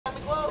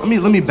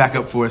let me back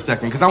up for a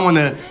second, because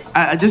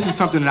this is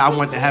something that I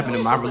want to happen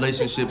in my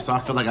relationship, so I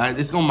feel like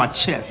it's on my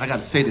chest. I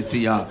gotta say this to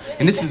y'all.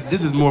 And this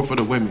is more for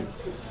the women.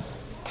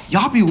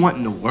 Y'all be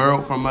wanting the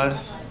world from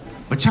us,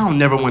 but y'all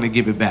never want to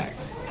give it back.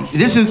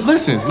 Listen.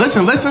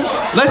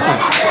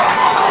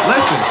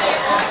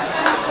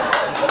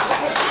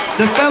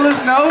 The fellas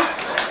know.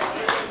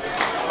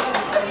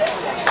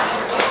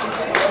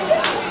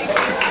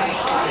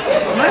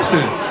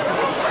 Listen.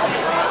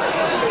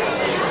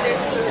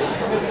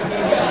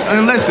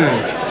 And listen.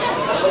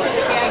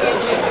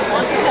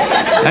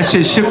 That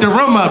shit shook the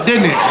room up,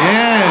 didn't it?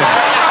 Yeah.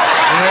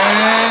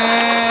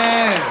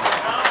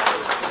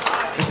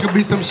 It's gonna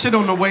be some shit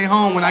on the way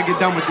home when I get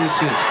done with this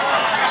shit.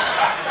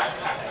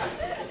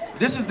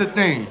 This is the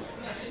thing.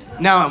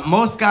 Now,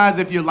 most guys,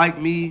 if you're like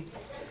me,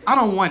 I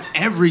don't want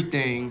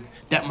everything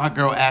that my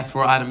girl asks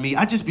for out of me.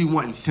 I just be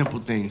wanting simple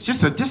things,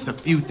 just a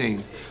few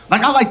things.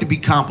 Like, I like to be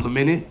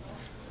complimented.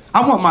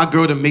 I want my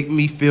girl to make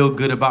me feel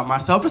good about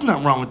myself. There's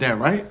nothing wrong with that,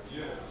 right?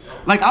 Yeah.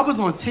 Like, I was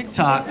on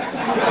TikTok.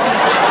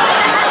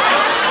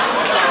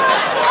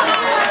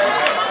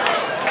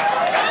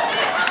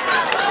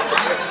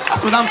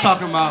 That's what I'm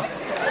talking about.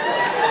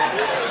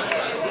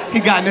 He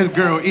got in this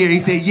girl's ear, he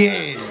said,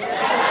 yeah.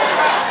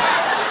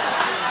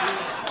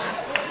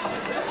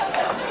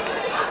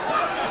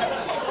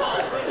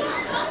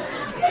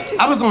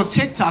 I was on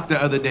TikTok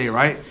the other day,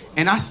 right?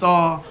 And I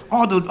saw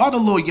all the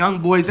little young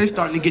boys, they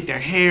starting to get their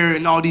hair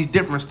in all these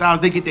different styles.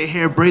 They get their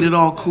hair braided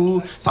all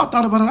cool. So I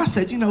thought about it. I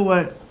said, you know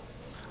what?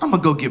 I'm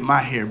gonna go get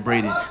my hair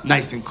braided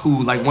nice and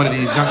cool like one of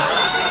these young...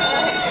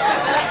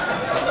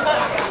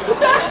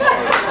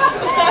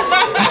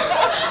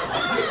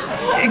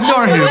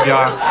 Ignore him,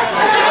 y'all.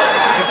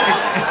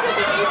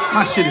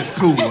 My shit is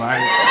cool, all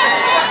right?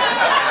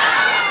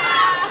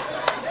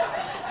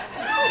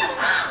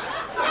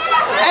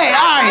 Hey,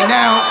 all right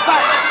now.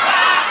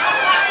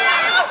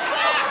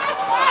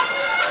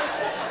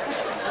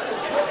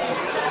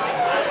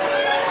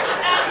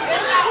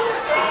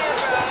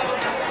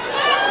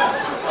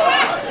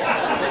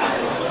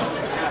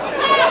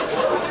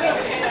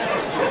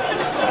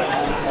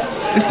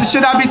 It's the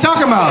shit I be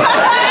talking about.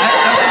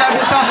 That's what I be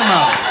talking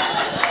about.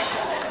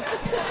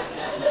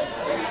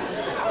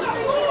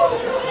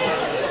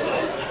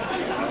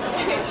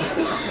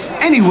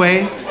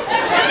 Anyway,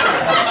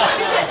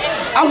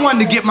 I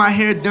wanted to get my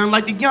hair done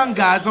like the young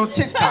guys on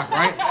TikTok,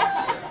 right?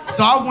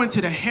 So I went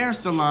to the hair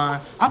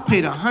salon. I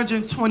paid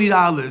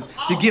 $120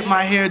 to get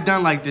my hair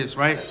done like this,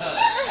 right?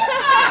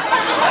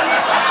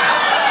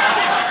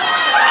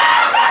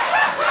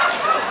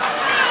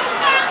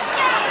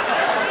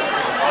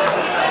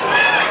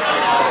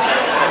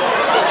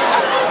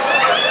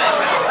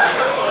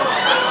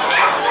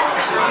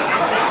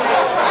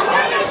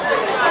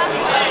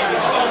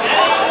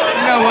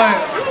 You know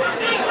what?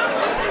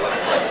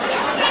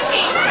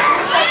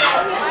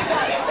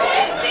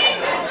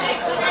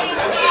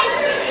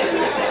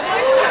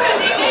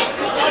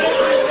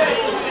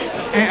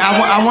 And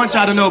I want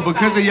y'all to know,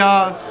 because of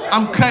y'all,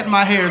 I'm cutting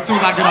my hair as soon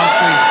as I get off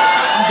stage.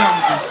 I'm done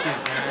with this shit,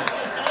 man.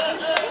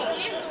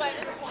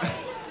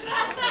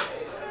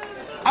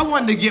 I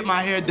wanted to get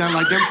my hair done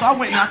like them, so I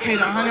went and I paid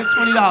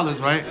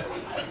 $120, right?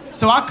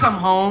 So I come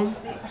home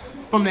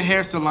from the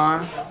hair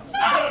salon,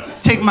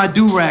 take my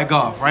do-rag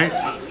off, right?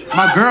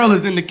 My girl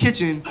is in the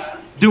kitchen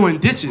doing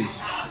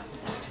dishes.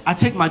 I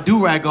take my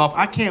do-rag off.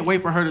 I can't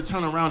wait for her to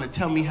turn around and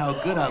tell me how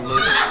good I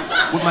look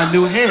with my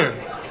new hair.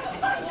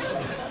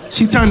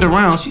 She turned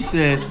around, she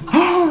said,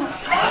 oh.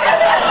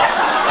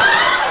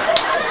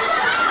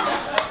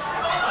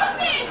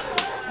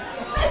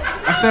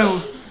 I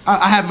said,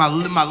 I had my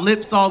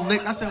lips all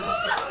licked. I said,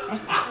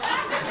 what's up?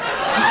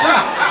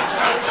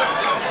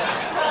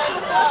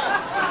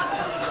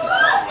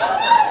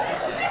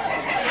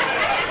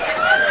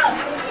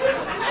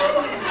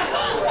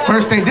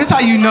 First thing, this is how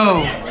you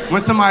know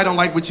when somebody don't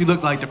like what you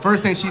look like. The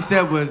first thing she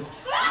said was,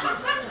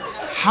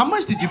 how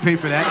much did you pay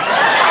for that?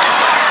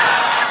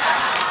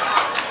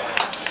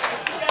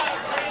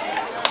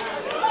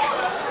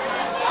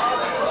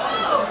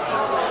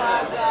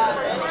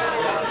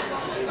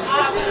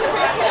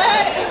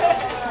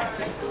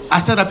 I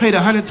said I paid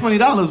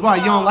 $120. Why,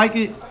 you don't like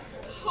it?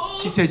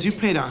 She said, you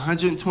paid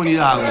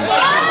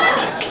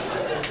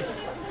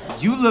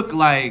 $120. You look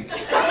like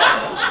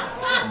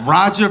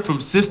Roger from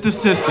Sister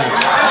Sister.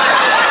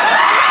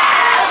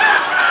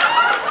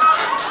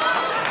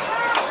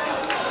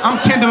 I'm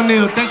Kendall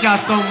Neal. Thank y'all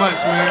so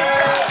much,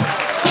 man.